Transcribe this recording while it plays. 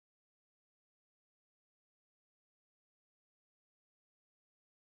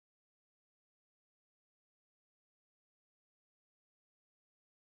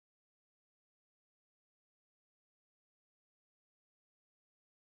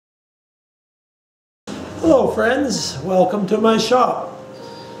Hello friends, welcome to my shop.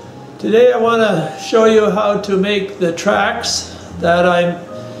 Today I want to show you how to make the tracks that I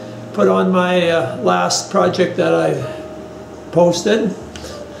put on my last project that I posted,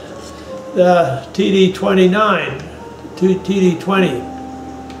 the TD29 to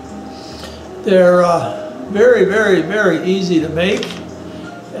TD20. They're very easy to make,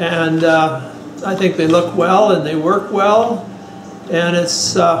 and I think they look well and they work well, and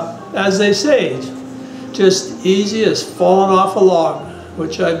it's as they say, just easy as falling off a log,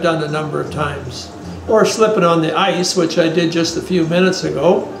 which I've done a number of times, or slipping on the ice, which I did just a few minutes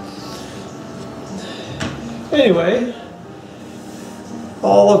ago. Anyway,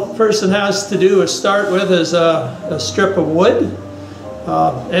 all a person has to do is start with is a strip of wood,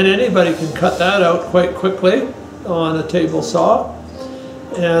 and anybody can cut that out quite quickly on a table saw.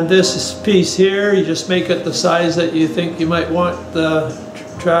 And this piece here, you just make it the size that you think you might want the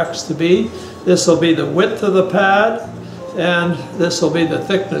tracks to be. This will be the width of the pad, and this will be the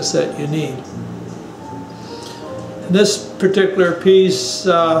thickness that you need. And this particular piece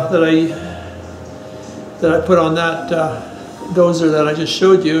that I put on that dozer that I just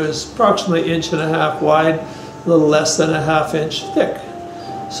showed you is approximately 1.5 inches wide, a little less than 1/2 inch thick.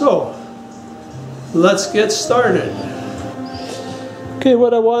 So let's get started. Okay,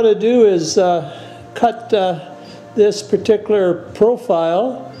 what I want to do is cut this particular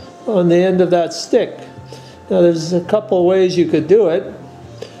profile on the end of that stick. Now there's a couple ways you could do it.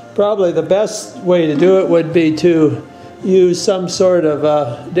 Probably the best way to do it would be to use some sort of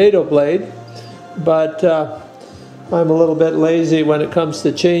a dado blade, but I'm a little bit lazy when it comes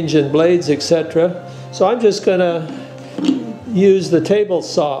to changing blades, etc. So I'm just going to use the table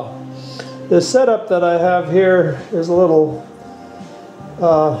saw. The setup that I have here is a little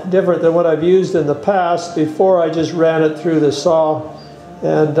different than what I've used in the past. Before I just ran it through the saw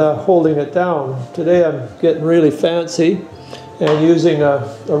and holding it down. Today I'm getting really fancy and using a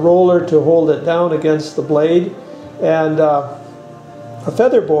roller to hold it down against the blade, and a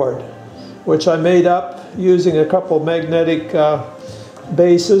feather board, which I made up using a couple magnetic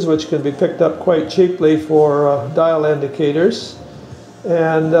bases, which can be picked up quite cheaply for dial indicators,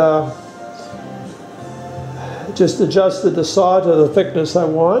 and just adjusted the saw to the thickness I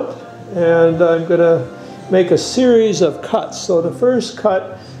want, and I'm going to make a series of cuts. So the first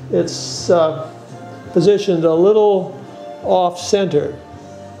cut, it's positioned a little off center,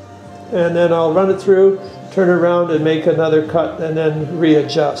 and then I'll run it through, turn it around and make another cut, and then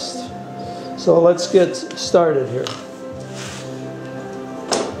readjust. So let's get started here.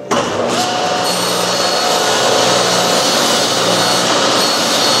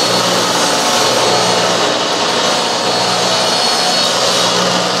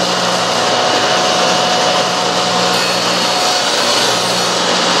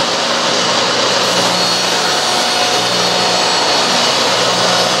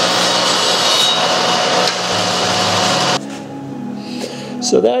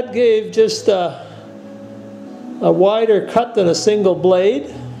 So that gave just a wider cut than a single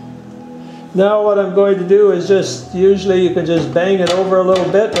blade. Now what I'm going to do is just, usually you can just bang it over a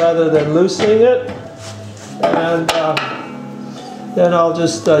little bit rather than loosening it. And then I'll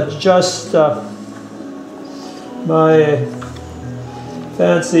just adjust my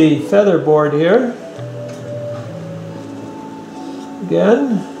fancy feather board here.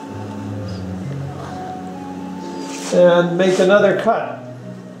 Again. And make another cut.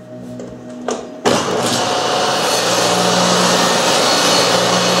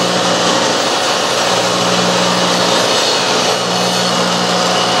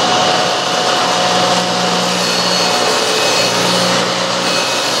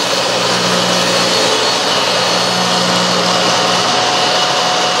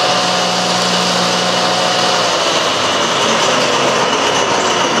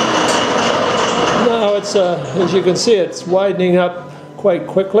 As you can see, it's widening up quite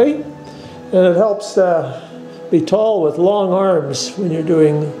quickly, and it helps be tall with long arms when you're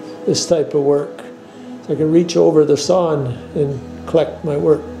doing this type of work. So I can reach over the saw and collect my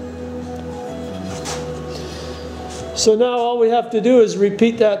work. So now all we have to do is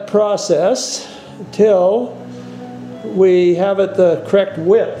repeat that process until we have it the correct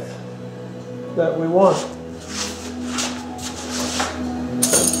width that we want.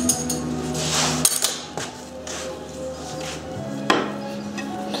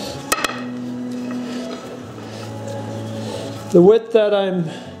 The width that I'm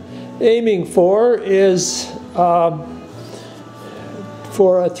aiming for is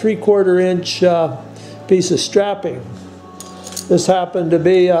for a 3/4 inch piece of strapping. This happened to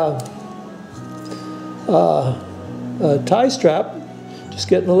be a tie strap, Just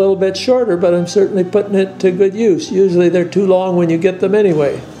getting a little bit shorter, but I'm certainly putting it to good use. Usually they're too long when you get them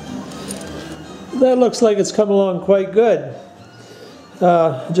anyway. That looks like it's come along quite good.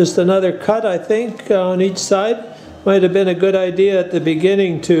 Just another cut, I think, on each side. Might have been a good idea at the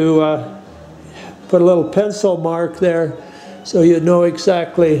beginning to put a little pencil mark there so you'd know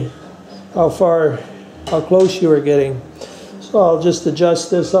exactly how close you were getting. So I'll just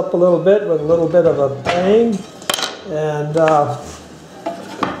adjust this up a little bit with a little bit of a bang, and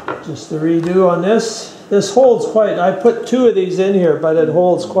just the redo on this. This holds quite, I put 2 of these in here, but it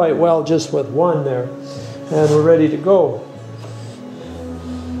holds quite well just with 1 there. And we're ready to go.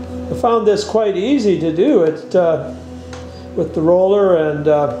 I found this quite easy to do it with the roller and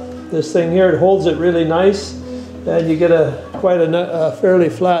this thing here. It holds it really nice, and you get quite a fairly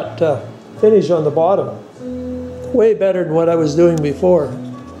flat finish on the bottom. Way better than what I was doing before.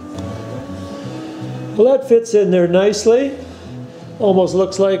 Well, that fits in there nicely. Almost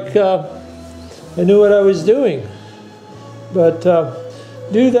looks like I knew what I was doing. But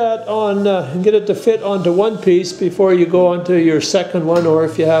do that on and get it to fit onto one piece before you go onto your second one, or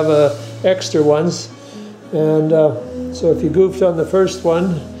if you have extra ones. And so if you goofed on the first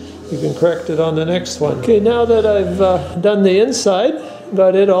one, you can correct it on the next one. Okay, now that I've done the inside,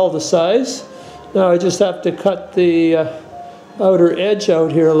 got it all the size, now I just have to cut the outer edge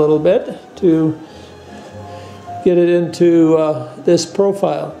out here a little bit to get it into this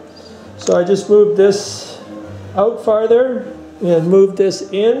profile. So I just moved this out farther and moved this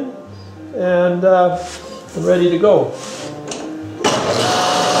in, and I'm ready to go.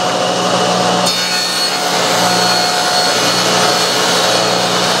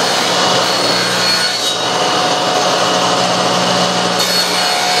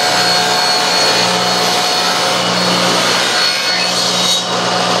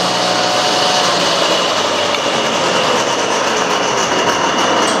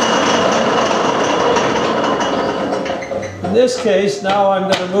 In this case, now I'm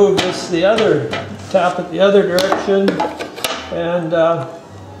going to move this tap it the other direction, and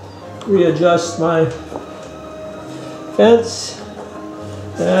readjust my fence,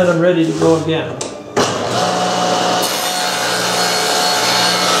 and I'm ready to go again.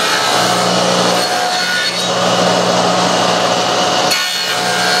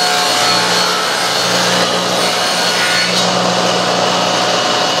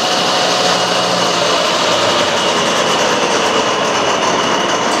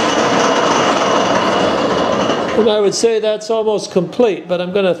 And I would say that's almost complete, but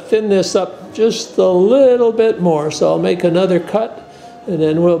I'm going to thin this up just a little bit more. So I'll make another cut, and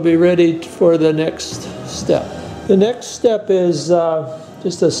then we'll be ready for the next step. The next step is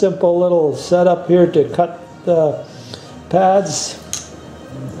just a simple little setup here to cut the pads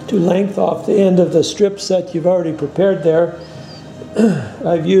to length off the end of the strips that you've already prepared there.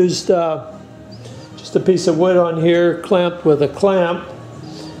 I've used just a piece of wood on here clamped with a clamp,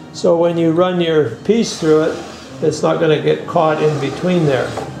 so when you run your piece through it, it's not going to get caught in between there.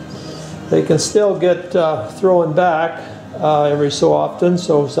 They can still get thrown back every so often,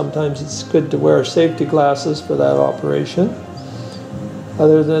 so sometimes it's good to wear safety glasses for that operation.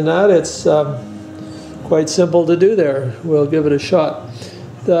 Other than that, it's quite simple to do there. We'll give it a shot.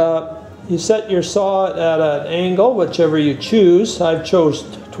 You set your saw at an angle, whichever you choose. I've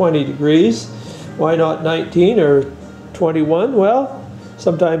chose 20 degrees. Why not 19 or 21? Well,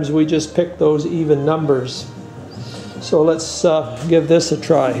 sometimes we just pick those even numbers. So let's give this a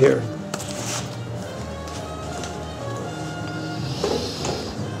try here.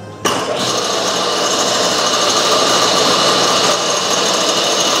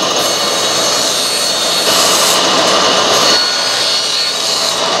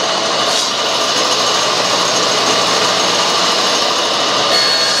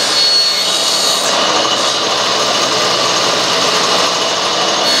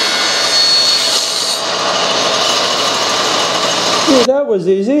 Yeah, that was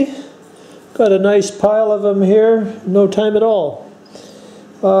easy. Got a nice pile of them here, no time at all.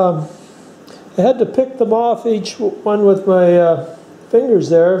 I had to pick them off, each one with my fingers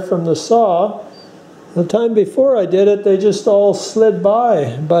there from the saw. The time before I did it, they just all slid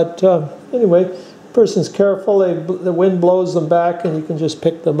by. But anyway, the person's careful, the wind blows them back and you can just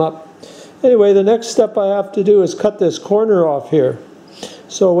pick them up. Anyway, the next step I have to do is cut this corner off here.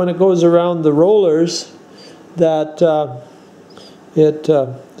 So when it goes around the rollers, that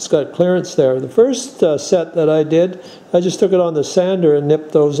it's got clearance there. The first set that I did, I just took it on the sander and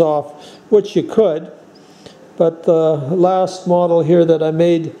nipped those off, which you could. But the last model here that I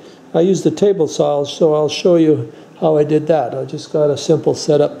made, I used a table saw, so I'll show you how I did that. I just got a simple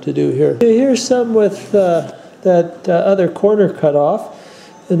setup to do here. Here's some with that other corner cut off.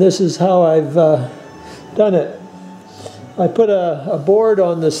 and this is how I've done it. I put a board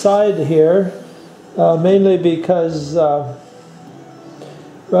on the side here, mainly because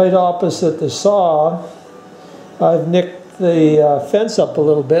right opposite the saw, I've nicked the fence up a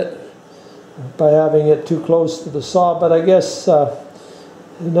little bit by having it too close to the saw, but I guess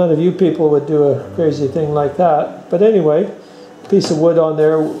none of you people would do a crazy thing like that. But anyway, a piece of wood on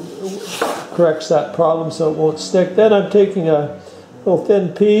there corrects that problem so it won't stick. Then I'm taking a little thin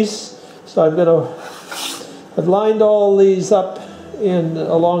piece, so I've lined all these up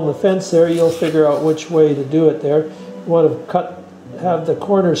along the fence there. You'll figure out which way to do it there. You want to have the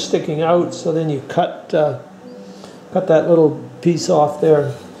corners sticking out, so then you cut that little piece off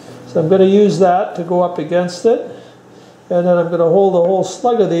there. So I'm going to use that to go up against it, and then I'm going to hold a whole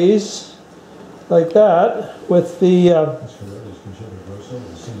slug of these like that with the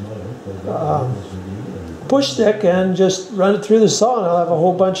push stick and just run it through the saw, and I'll have a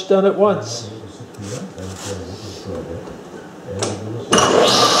whole bunch done at once.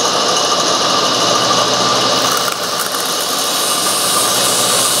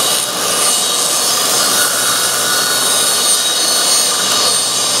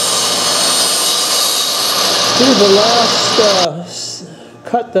 Here's the last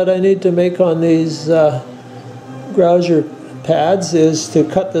cut that I need to make on these grouser pads is to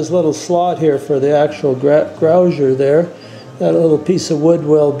cut this little slot here for the actual grouser there. That little piece of wood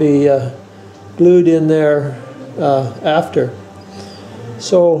will be glued in there after.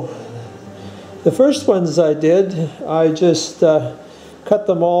 So the first ones I did, I just cut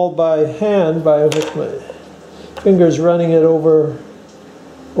them all by hand with my fingers running it over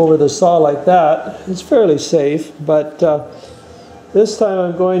the saw like that. It's fairly safe, but this time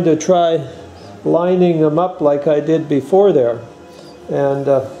I'm going to try lining them up like I did before there, and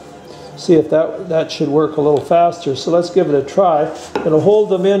see if that should work a little faster. So let's give it a try. I'm going to hold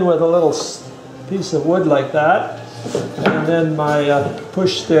them in with a little piece of wood like that, and then my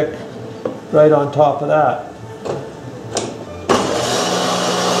push stick right on top of that.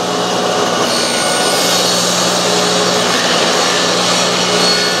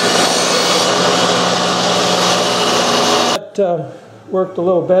 Worked a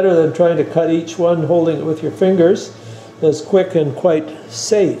little better than trying to cut each one holding it with your fingers. It's quick and quite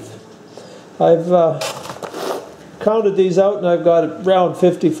safe. I've counted these out, and I've got around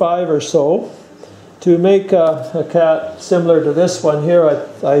 55 or so. To make a cat similar to this one here,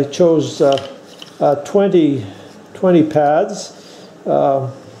 I chose 20 pads.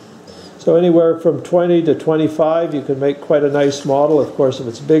 So anywhere from 20 to 25, you can make quite a nice model. Of course, if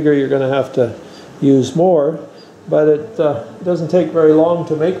it's bigger, you're going to have to use more. But it doesn't take very long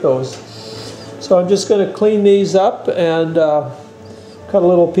to make those. So I'm just going to clean these up and cut a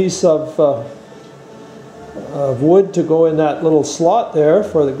little piece of wood to go in that little slot there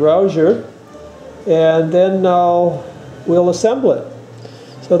for the grouser, and then we'll assemble it.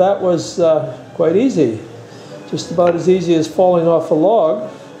 So that was quite easy, just about as easy as falling off a log,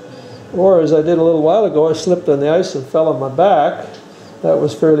 or as I did a little while ago, I slipped on the ice and fell on my back. That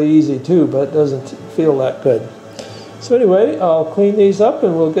was fairly easy too, but it doesn't feel that good. So anyway, I'll clean these up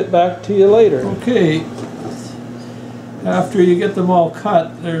and we'll get back to you later. Okay, after you get them all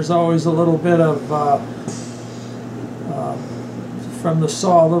cut, there's always a little bit of, from the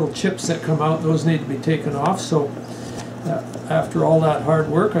saw, little chips that come out. Those need to be taken off. So after all that hard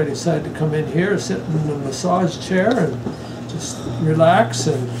work, I decided to come in here, sit in the massage chair and just relax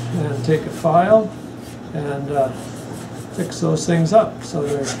and take a file and fix those things up so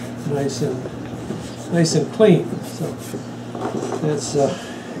they're nice and clean. So it's an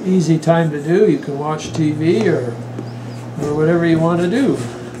easy time to do. You can watch TV or whatever you want to do.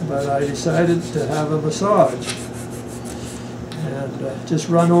 But I decided to have a massage. And just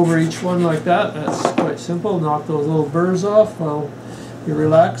run over each one like that. That's quite simple. Knock those little burrs off while you're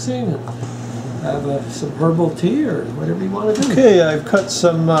relaxing. And have some herbal tea or whatever you want to do. Okay, I've cut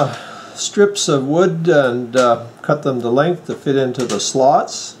some strips of wood and cut them to length to fit into the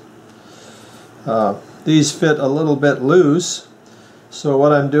slots. These fit a little bit loose, so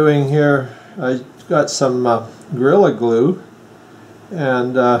what I'm doing here, I got some Gorilla Glue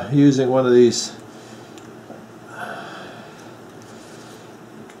and using one of these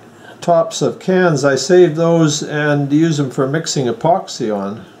tops of cans. I saved those and use them for mixing epoxy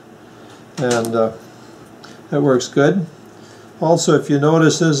on, and that works good. Also, if you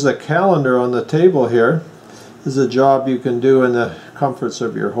notice, there's a calendar on the table here. This is a job you can do in the comforts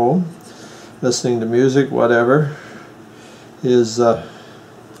of your home. Listening to music, whatever, is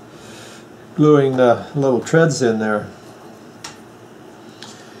gluing the little treads in there.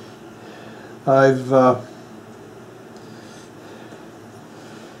 I've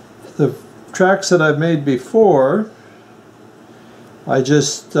The tracks that I've made before, I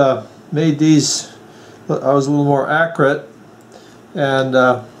just made these, I was a little more accurate,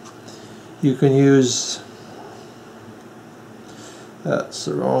 and you can use, that's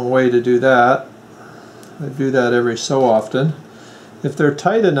the wrong way to do that. I do that every so often. If they're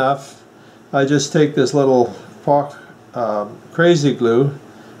tight enough, I just take this little crazy glue,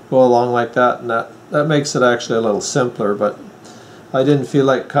 go along like that, and that makes it actually a little simpler, but I didn't feel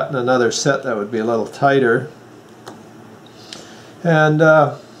like cutting another set that would be a little tighter. And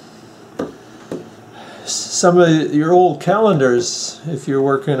some of your old calendars, if you're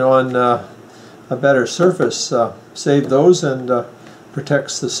working on a better surface, save those, and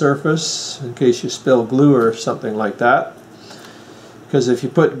protects the surface in case you spill glue or something like that. Because if you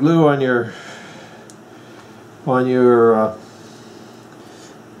put glue on your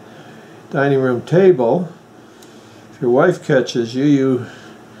dining room table, if your wife catches you, you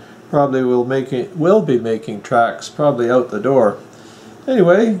probably will be making tracks probably out the door.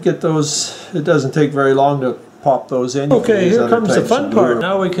 Anyway, get those. It doesn't take very long to pop those in. Okay, here comes the fun part.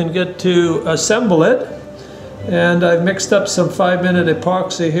 Now we can get to assemble it. And I've mixed up some 5-minute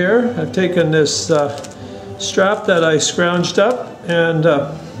epoxy here. I've taken this strap that I scrounged up and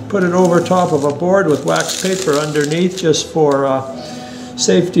put it over top of a board with wax paper underneath, just for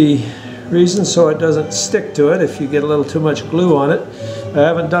safety reasons, so it doesn't stick to it if you get a little too much glue on it. I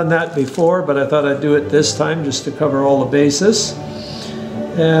haven't done that before, but I thought I'd do it this time just to cover all the bases.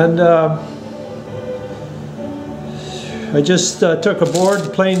 And I just took a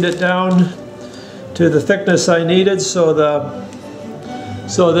board, planed it down to the thickness I needed, so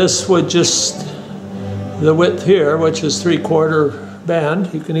this would just, the width here, which is 3/4 band.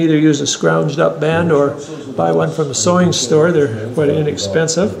 You can either use a scrounged up band or buy one from a sewing store. They're quite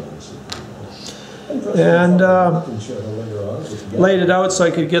inexpensive. And laid it out so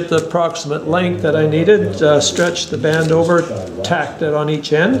I could get the approximate length that I needed, stretched the band over, tacked it on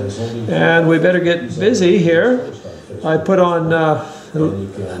each end, and we better get busy here. I put on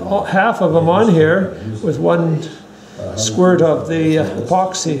half of them on here with one squirt of the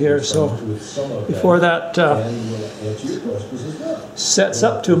epoxy here, so before that sets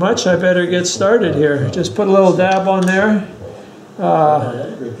up too much, I better get started here. Just put a little dab on there,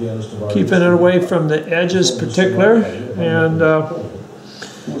 keeping it away from the edges particular, and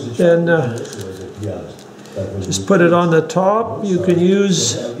then just put it on the top. You can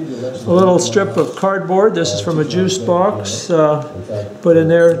use a little strip of cardboard. This is from a juice box. Put in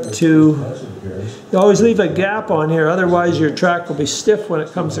there to, you always leave a gap on here, otherwise your track will be stiff when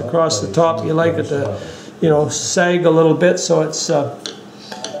it comes across the top. You like it to, you know, sag a little bit so it's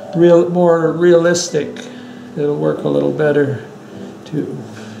more realistic. It'll work a little better too.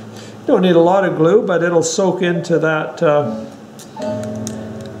 You don't need a lot of glue, but it'll soak into that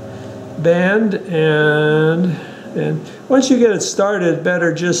band, and once you get it started,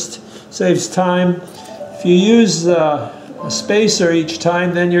 better just saves time. If you use a spacer each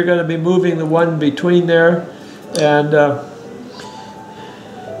time, then you're going to be moving the one between there, and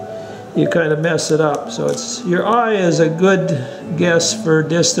you kind of mess it up. So it's, your eye is a good guess for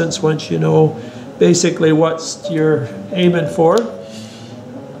distance once you know basically what you're aiming for.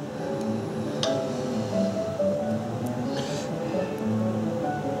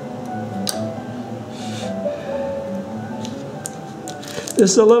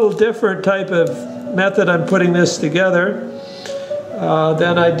 This is a little different type of method I'm putting this together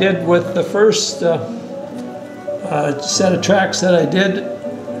than I did with the first set of tracks that I did.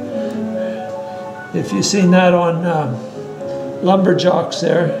 If you've seen that on Lumberjocks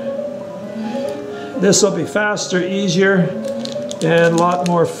there. This will be faster, easier, and a lot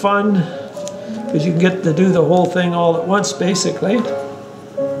more fun, because you can get to do the whole thing all at once basically.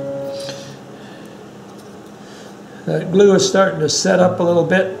 That glue is starting to set up a little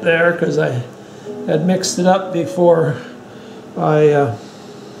bit there because I had mixed it up before I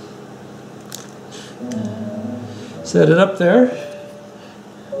set it up there.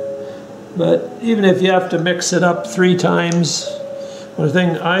 But even if you have to mix it up 3 times, one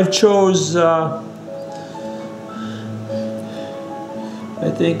thing I've chose, I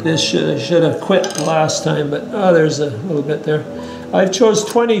think this should have quit the last time, but oh, there's a little bit there. I've chose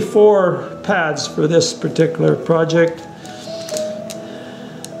 24 pads for this particular project,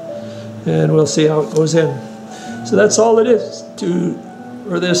 and we'll see how it goes in. So that's all it is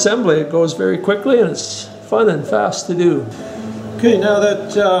for the assembly. It goes very quickly and it's fun and fast to do. Okay, now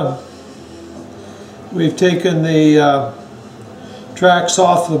that we've taken the tracks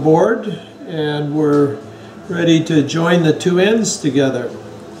off the board and we're ready to join the 2 ends together.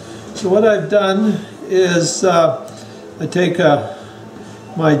 So what I've done is I take a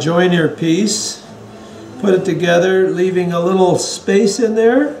my joiner piece, put it together, leaving a little space in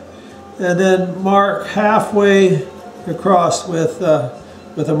there, and then mark halfway across with a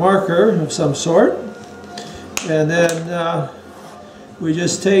marker of some sort. And then we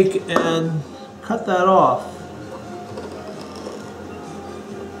just take and cut that off.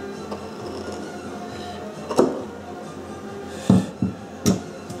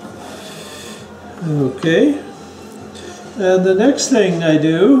 Okay, and the next thing I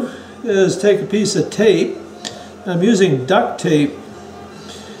do is take a piece of tape. I'm using duct tape.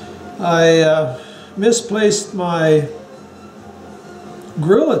 I misplaced my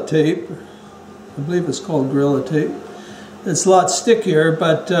Gorilla tape. I believe it's called Gorilla tape. It's a lot stickier,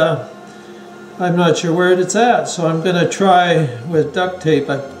 but I'm not sure where it's at, so I'm going to try with duct tape.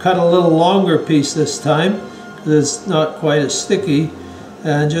 I cut a little longer piece this time because it's not quite as sticky,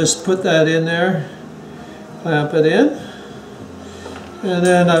 and just put that in there, clamp it in, and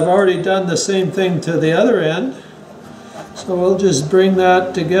then I've already done the same thing to the other end, so we'll just bring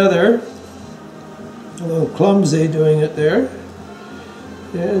that together. A little clumsy doing it there,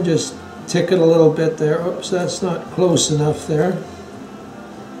 and just tick it a little bit there. Oops, that's not close enough there.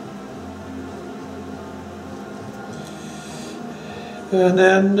 And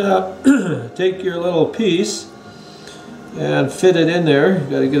then take your little piece and fit it in there. You've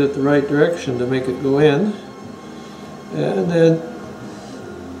got to get it the right direction to make it go in. And then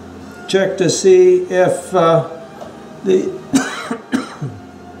check to see if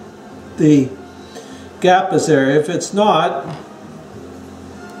the gap is there. If it's not,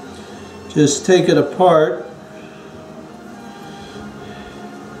 just take it apart.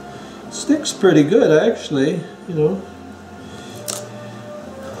 Sticks pretty good, actually, you know.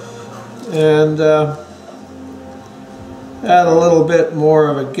 And add a little bit more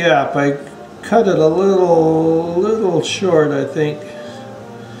of a gap. I cut it a little short, I think.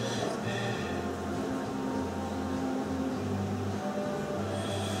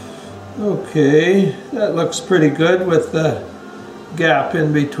 Okay, that looks pretty good with the gap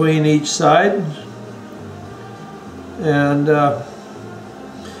in between each side. And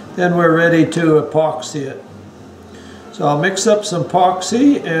then we're ready to epoxy it. So I'll mix up some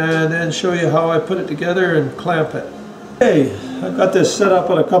epoxy and then show you how I put it together and clamp it. Okay, I've got this set up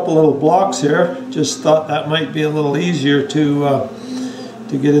on a couple little blocks here. Just thought that might be a little easier to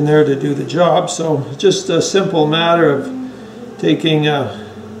get in there to do the job. So just a simple matter of taking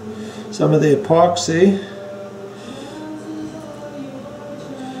some of the epoxy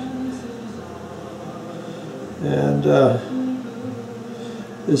and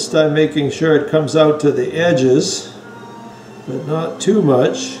this time making sure it comes out to the edges, but not too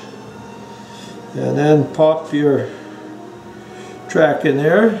much. And then pop your track in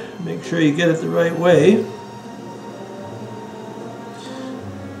there. Make sure you get it the right way.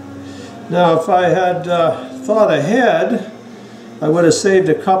 Now if I had thought ahead, I would have saved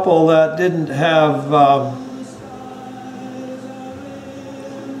a couple that didn't have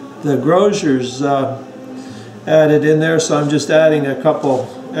the grosers added in there, so I'm just adding a couple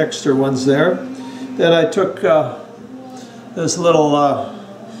extra ones there. Then I took this little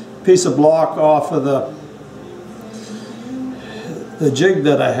piece of block off of the jig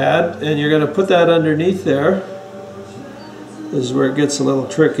that I had, and you're going to put that underneath there. This is where it gets a little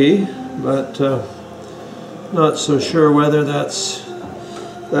tricky, but not so sure whether that's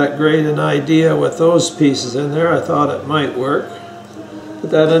that great an idea with those pieces in there. I thought it might work. Put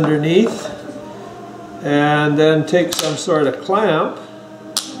that underneath, and then take some sort of clamp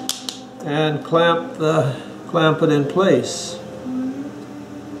and clamp it in place.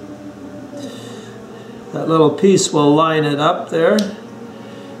 That little piece will line it up there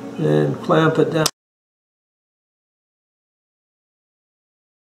and clamp it down.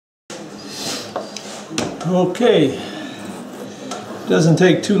 Okay, doesn't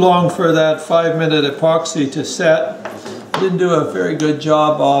take too long for that 5-minute epoxy to set. Didn't do a very good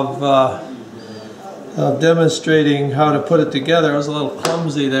job of demonstrating how to put it together. I was a little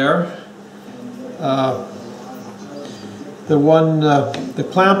clumsy there. The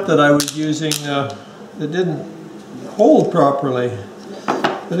clamp that I was using, it didn't hold properly.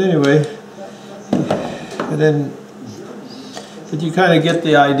 But anyway, but you kind of get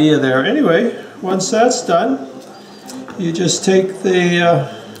the idea there. Anyway, once that's done, you just take the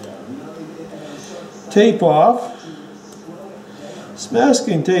tape off. This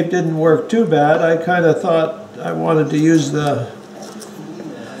masking tape didn't work too bad. I kind of thought I wanted to use that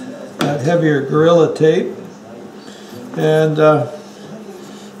heavier Gorilla tape. And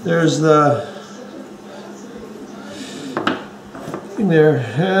there's the thing there.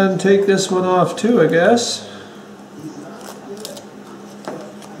 And take this one off too, I guess.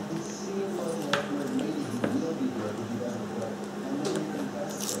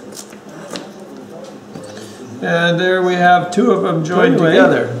 And there we have two of them joined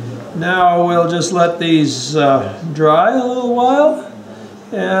together. Now we'll just let these dry a little while,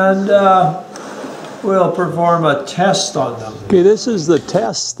 and we'll perform a test on them. Okay, this is the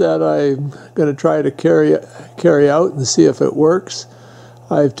test that I'm going to try to carry out and see if it works.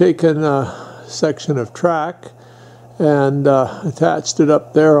 I've taken a section of track and attached it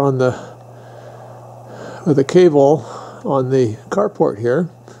up there on with a cable on the carport here,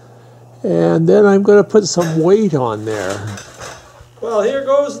 and then I'm going to put some weight on there. Well, here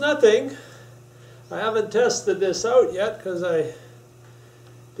goes nothing. I haven't tested this out yet because I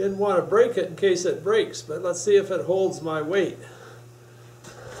didn't want to break it in case it breaks, but let's see if it holds my weight.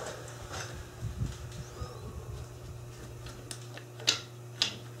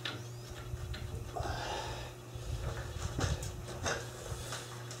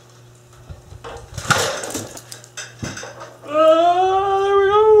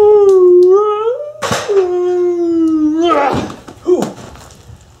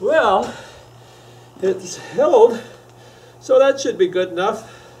 Well, it's held, so that should be good enough.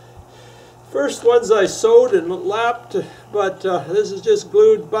 First ones I sewed and lapped, but this is just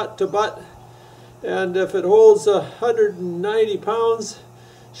glued butt to butt, and if it holds 190 pounds,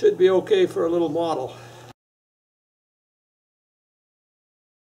 should be okay for a little model.